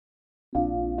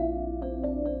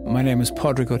My name is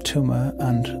Padraig O'Tuma,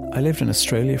 and I lived in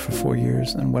Australia for 4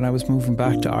 years. And when I was moving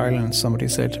back to Ireland, somebody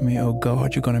said to me, "Oh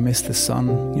God, you're going to miss the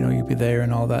sun. You know, you'll be there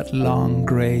in all that long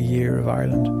grey year of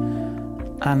Ireland."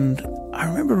 And I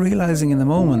remember realising in the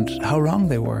moment how wrong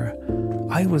they were.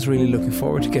 I was really looking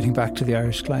forward to getting back to the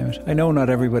Irish climate. I know not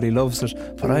everybody loves it,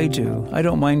 but I do. I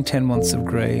don't mind 10 months of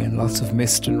grey and lots of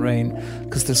mist and rain,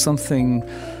 because there's something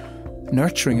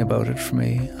nurturing about it for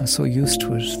me. I'm so used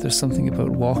to it. There's something about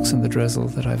walks in the drizzle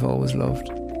that I've always loved.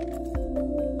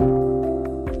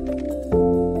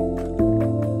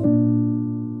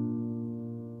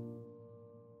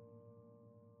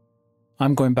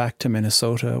 I'm going back to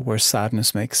Minnesota, where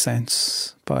sadness makes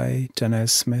sense, by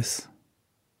Danez Smith.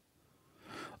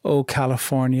 Oh,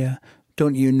 California,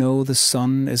 don't you know the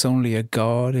sun is only a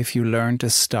god if you learn to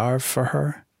starve for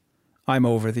her? I'm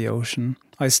over the ocean.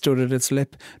 I stood at its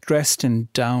lip, dressed in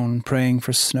down, praying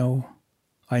for snow.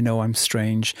 I know I'm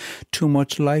strange. Too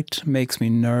much light makes me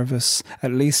nervous,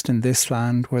 at least in this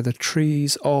land where the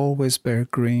trees always bear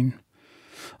green.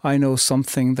 I know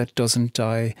something that doesn't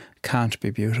die can't be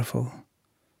beautiful.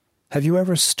 Have you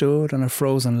ever stood on a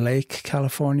frozen lake,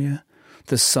 California?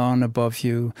 The sun above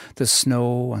you, the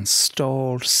snow and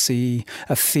stalled sea,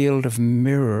 a field of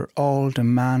mirror all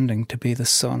demanding to be the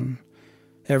sun.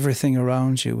 Everything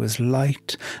around you is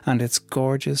light and it's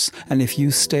gorgeous, and if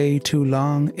you stay too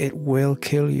long, it will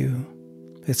kill you.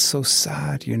 It's so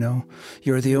sad, you know.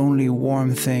 You're the only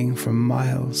warm thing for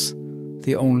miles,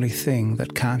 the only thing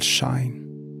that can't shine.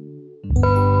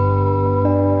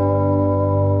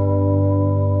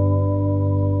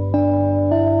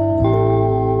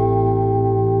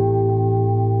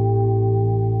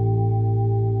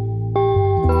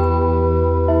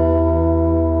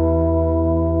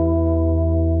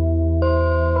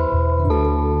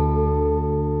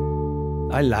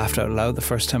 I laughed out loud the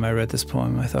first time I read this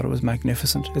poem. I thought it was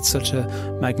magnificent. It's such a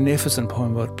magnificent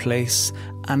poem about place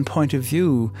and point of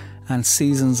view and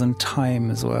seasons and time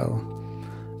as well.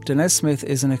 Danez Smith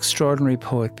is an extraordinary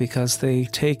poet because they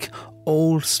take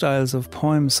old styles of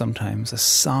poems sometimes, a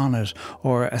sonnet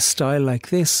or a style like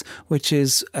this, which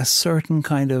is a certain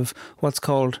kind of what's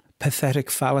called pathetic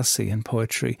fallacy in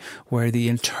poetry, where the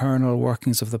internal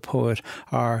workings of the poet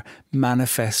are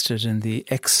manifested in the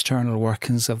external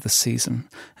workings of the season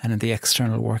and in the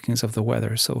external workings of the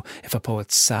weather. So if a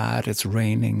poet's sad, it's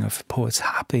raining. If a poet's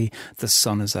happy, the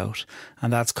sun is out.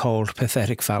 And that's called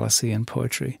pathetic fallacy in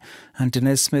poetry. And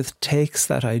Danez Smith takes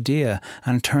that idea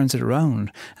and turns it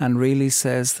around and really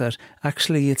says that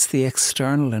actually it's the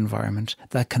external environment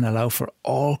that can allow for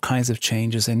all kinds of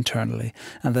changes internally,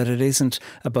 and that it isn't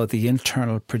about the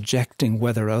internal projecting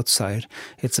weather outside.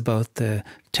 It's about the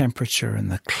temperature and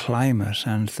the climate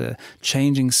and the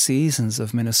changing seasons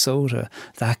of Minnesota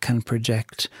that can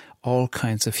project all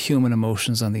kinds of human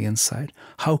emotions on the inside.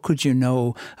 How could you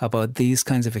know about these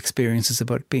kinds of experiences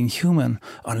about being human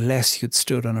unless you'd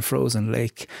stood on a frozen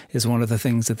lake, is one of the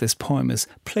things that this poem is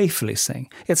playfully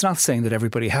saying. It's not saying that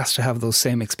everybody has to have those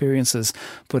same experiences,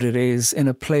 but it is, in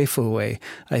a playful way,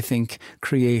 I think,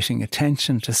 creating a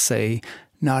tension to say,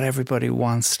 not everybody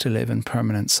wants to live in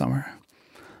permanent summer.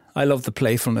 I love the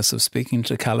playfulness of speaking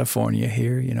to California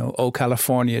here, you know, oh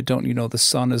California, don't you know the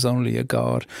sun is only a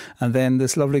god? And then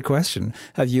this lovely question,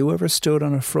 have you ever stood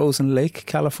on a frozen lake,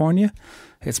 California?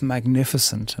 It's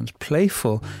magnificent and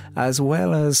playful, as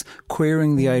well as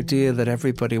queering the idea that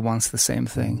everybody wants the same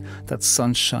thing, that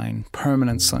sunshine,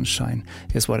 permanent sunshine,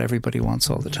 is what everybody wants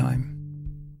all the time.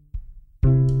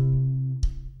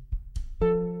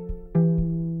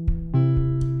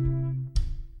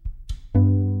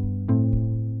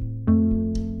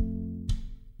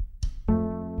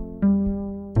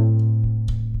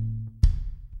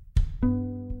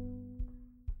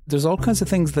 There's all kinds of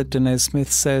things that Danez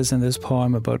Smith says in this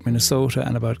poem about Minnesota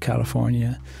and about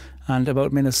California. And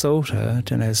about Minnesota,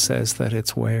 Danez says that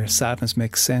it's where sadness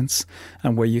makes sense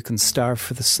and where you can starve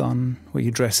for the sun, where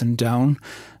you dress in down.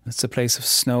 It's a place of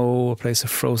snow, a place of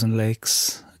frozen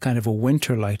lakes, kind of a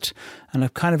winter light, and a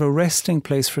kind of a resting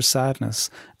place for sadness,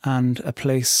 and a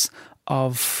place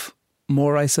of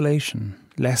more isolation,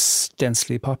 less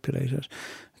densely populated.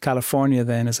 California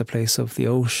then is a place of the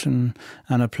ocean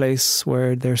and a place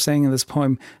where they're saying in this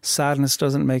poem, sadness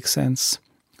doesn't make sense.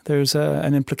 There's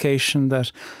an implication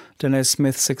that Danez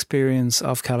Smith's experience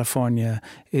of California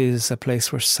is a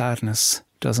place where sadness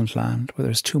doesn't land, where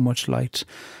there's too much light,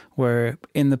 where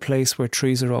in the place where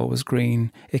trees are always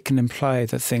green, it can imply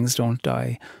that things don't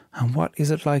die. And what is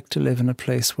it like to live in a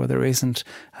place where there isn't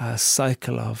a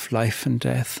cycle of life and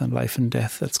death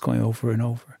that's going over and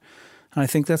over? And I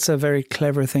think that's a very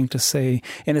clever thing to say.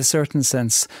 In a certain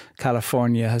sense,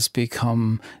 California has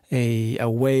become a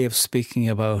way of speaking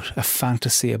about a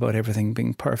fantasy about everything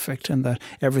being perfect, and that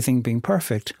everything being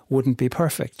perfect wouldn't be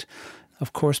perfect.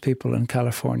 Of course, people in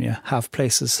California have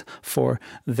places for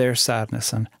their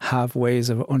sadness and have ways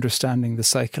of understanding the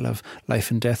cycle of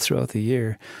life and death throughout the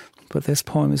year. But this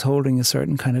poem is holding a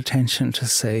certain kind of tension to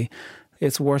say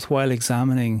it's worthwhile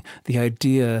examining the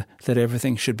idea that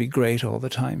everything should be great all the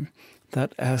time,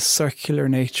 that a circular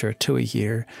nature to a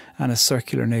year and a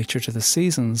circular nature to the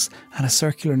seasons and a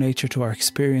circular nature to our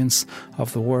experience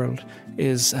of the world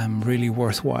is really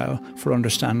worthwhile for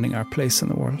understanding our place in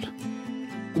the world.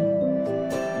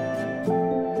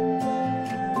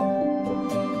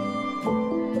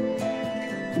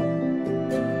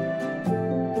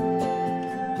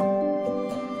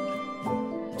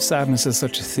 Sadness is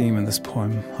such a theme in this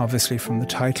poem, obviously from the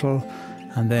title,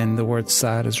 and then the word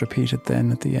sad is repeated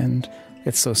then at the end.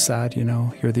 It's so sad, you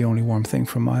know, you're the only warm thing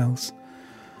for miles.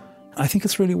 I think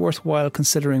it's really worthwhile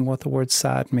considering what the word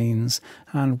sad means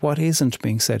and what isn't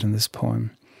being said in this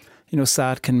poem. You know,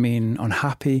 sad can mean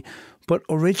unhappy, but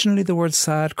originally the word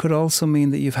sad could also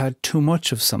mean that you've had too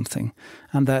much of something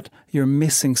and that you're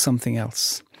missing something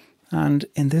else. And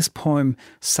in this poem,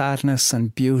 sadness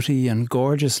and beauty and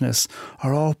gorgeousness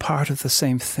are all part of the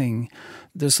same thing.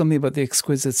 There's something about the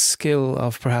exquisite skill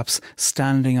of perhaps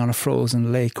standing on a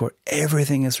frozen lake where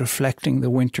everything is reflecting the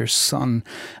winter sun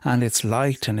and it's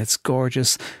light and it's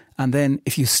gorgeous. And then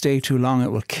if you stay too long,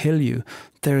 it will kill you.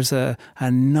 There's a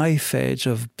knife edge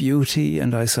of beauty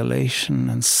and isolation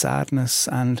and sadness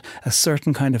and a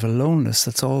certain kind of aloneness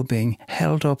that's all being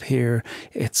held up here.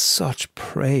 It's such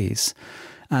praise.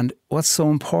 And what's so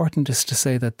important is to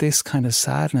say that this kind of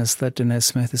sadness that Danez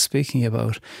Smith is speaking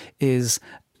about is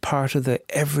part of the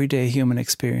everyday human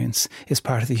experience, is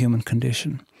part of the human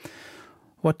condition.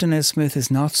 What Danez Smith is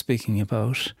not speaking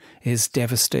about is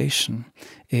devastation,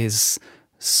 is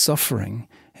suffering,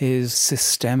 is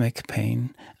systemic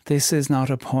pain. This is not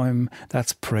a poem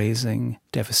that's praising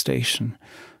devastation.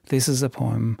 This is a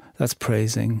poem that's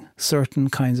praising certain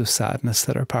kinds of sadness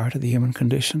that are part of the human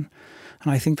condition.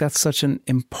 And I think that's such an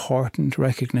important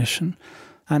recognition.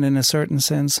 And in a certain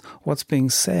sense, what's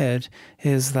being said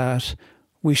is that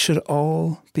we should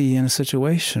all be in a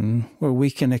situation where we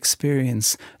can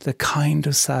experience the kind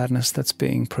of sadness that's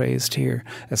being praised here,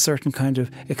 a certain kind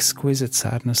of exquisite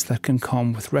sadness that can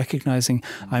come with recognizing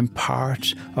I'm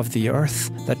part of the earth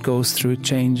that goes through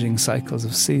changing cycles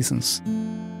of seasons.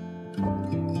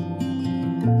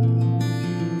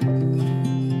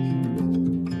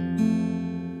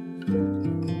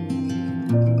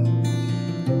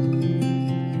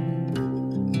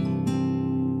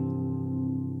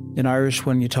 In Irish,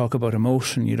 when you talk about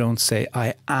emotion, you don't say,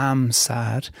 I am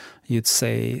sad. You'd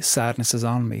say, sadness is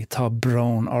on me, tá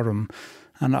brón orm.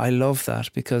 And I love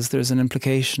that because there's an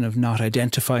implication of not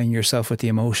identifying yourself with the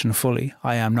emotion fully.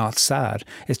 I am not sad.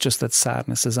 It's just that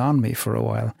sadness is on me for a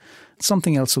while.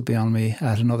 Something else will be on me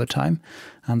at another time.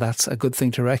 And that's a good thing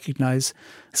to recognise.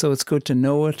 So it's good to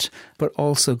know it, but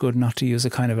also good not to use a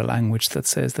kind of a language that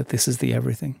says that this is the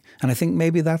everything. And I think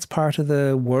maybe that's part of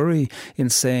the worry in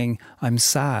saying I'm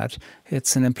sad.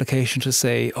 It's an implication to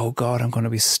say, oh God, I'm going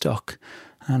to be stuck.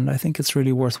 And I think it's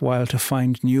really worthwhile to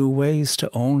find new ways to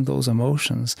own those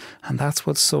emotions. And that's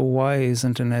what's so wise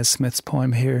in Danez Smith's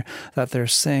poem here, that they're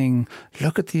saying,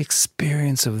 look at the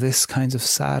experience of this kind of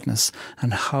sadness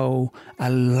and how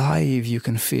alive you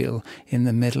can feel in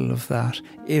the middle of that,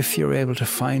 if you're able to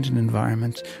find an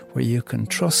environment where you can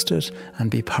trust it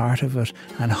and be part of it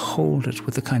and hold it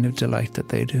with the kind of delight that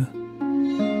they do.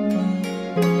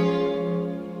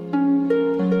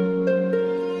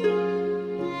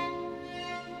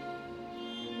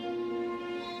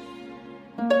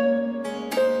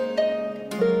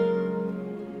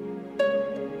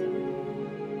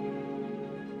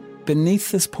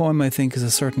 Beneath this poem, I think, is a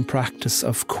certain practice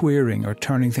of queering or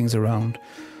turning things around.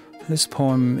 This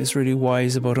poem is really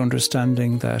wise about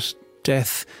understanding that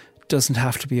death doesn't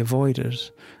have to be avoided,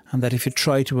 and that if you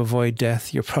try to avoid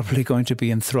death, you're probably going to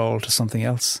be enthralled to something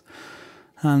else.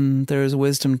 And there is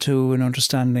wisdom too in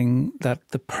understanding that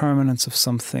the permanence of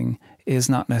something is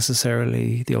not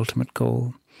necessarily the ultimate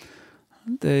goal.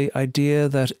 The idea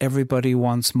that everybody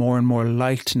wants more and more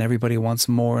light and everybody wants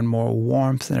more and more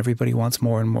warmth and everybody wants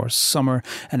more and more summer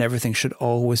and everything should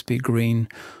always be green.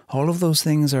 All of those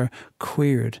things are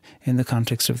queered in the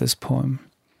context of this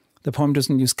poem. The poem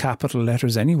doesn't use capital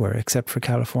letters anywhere except for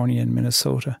California and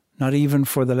Minnesota. Not even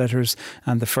for the letters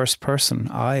and the first person,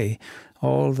 I.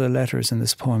 All the letters in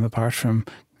this poem, apart from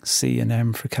C and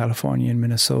M for California and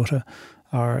Minnesota,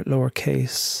 are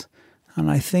lowercase. And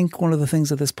I think one of the things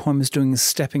that this poem is doing is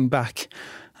stepping back,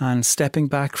 and stepping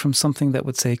back from something that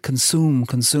would say consume,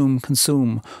 consume,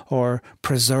 consume, or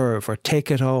preserve, or take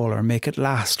it all, or make it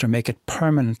last, or make it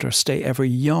permanent, or stay ever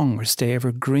young, or stay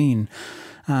ever green.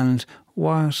 And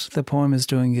what the poem is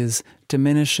doing is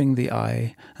diminishing the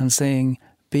I and saying,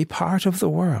 be part of the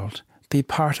world. Be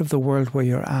part of the world where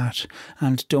you're at,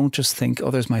 and don't just think,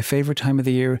 oh, there's my favourite time of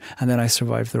the year and then I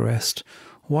survive the rest.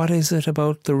 What is it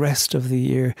about the rest of the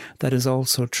year that is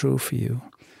also true for you?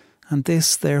 And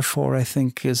this, therefore, I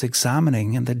think, is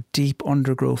examining in the deep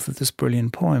undergrowth of this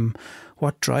brilliant poem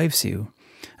what drives you,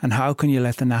 and how can you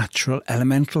let the natural,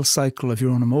 elemental cycle of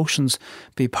your own emotions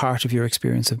be part of your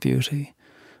experience of beauty.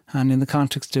 And in the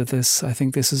context of this, I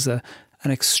think this is an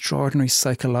extraordinary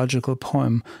psychological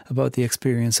poem about the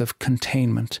experience of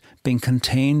containment, being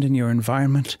contained in your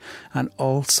environment, and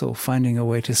also finding a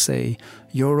way to say,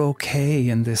 you're okay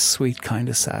in this sweet kind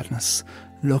of sadness.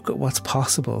 Look at what's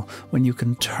possible when you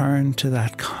can turn to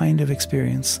that kind of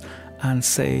experience and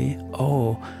say,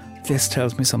 oh, this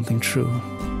tells me something true.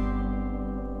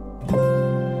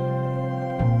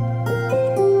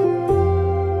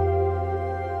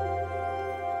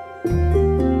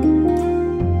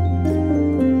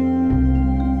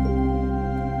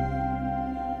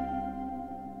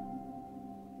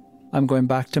 I'm going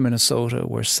back to Minnesota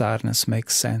where sadness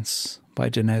makes sense, by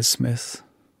Danez Smith.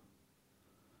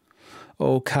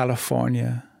 Oh,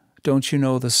 California, don't you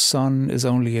know the sun is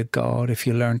only a god if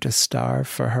you learn to starve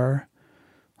for her?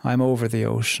 I'm over the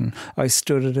ocean. I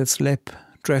stood at its lip,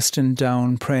 dressed in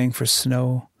down, praying for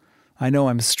snow. I know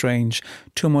I'm strange.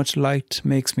 Too much light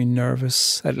makes me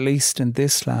nervous, at least in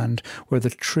this land where the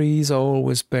trees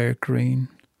always bear green.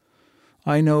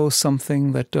 I know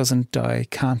something that doesn't die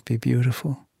can't be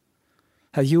beautiful.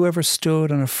 Have you ever stood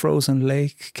on a frozen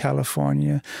lake,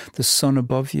 California, the sun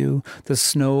above you, the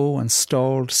snow and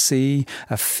stalled sea,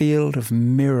 a field of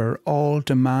mirror all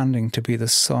demanding to be the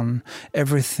sun?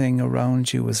 Everything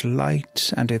around you is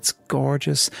light and it's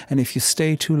gorgeous, and if you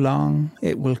stay too long,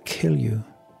 it will kill you.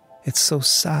 It's so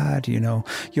sad, you know.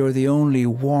 You're the only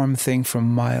warm thing for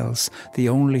miles, the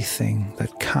only thing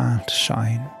that can't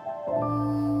shine.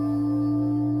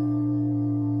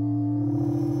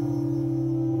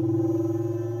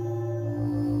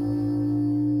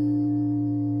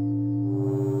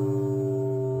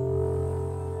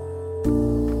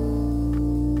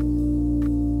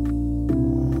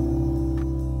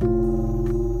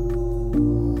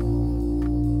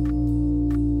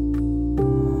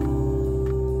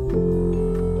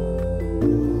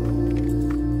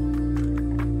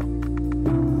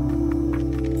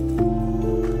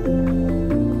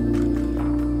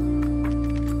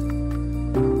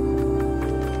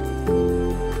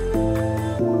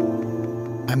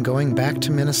 Going Back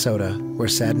to Minnesota, Where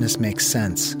Sadness Makes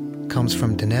Sense, comes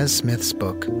from Danez Smith's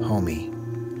book, Homie.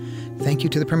 Thank you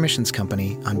to the Permissions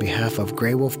Company on behalf of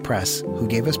Grey Wolf Press, who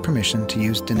gave us permission to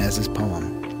use Danez's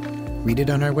poem. Read it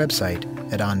on our website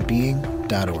at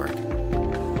onbeing.org.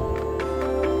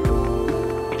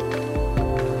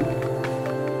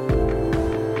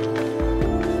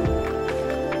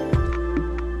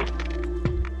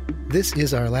 This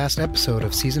is our last episode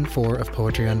of Season 4 of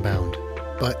Poetry Unbound.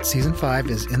 But Season 5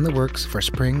 is in the works for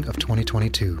spring of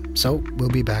 2022, so we'll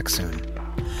be back soon.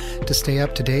 To stay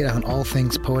up to date on all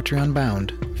things Poetry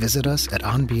Unbound, visit us at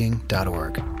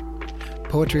onbeing.org.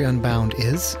 Poetry Unbound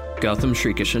is Gautam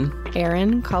Shrikishan,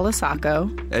 Aaron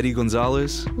Colasacco, Eddie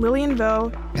Gonzalez, Lillian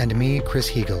Vo, and me, Chris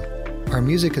Hegel. Our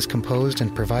music is composed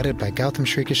and provided by Gautam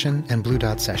Shrikishan and Blue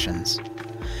Dot Sessions.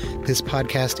 This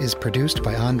podcast is produced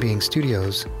by On Being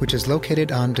Studios, which is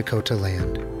located on Dakota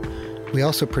land. We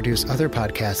also produce other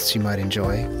podcasts you might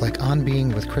enjoy, like On Being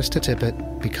with Krista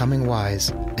Tippett, Becoming Wise,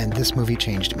 and This Movie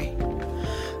Changed Me.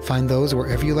 Find those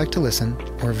wherever you like to listen,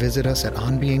 or visit us at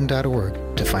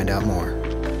onbeing.org to find out more.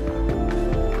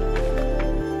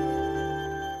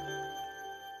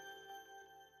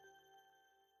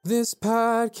 This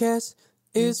podcast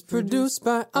is produced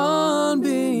by On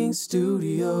Being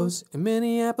Studios in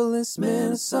Minneapolis,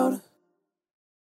 Minnesota.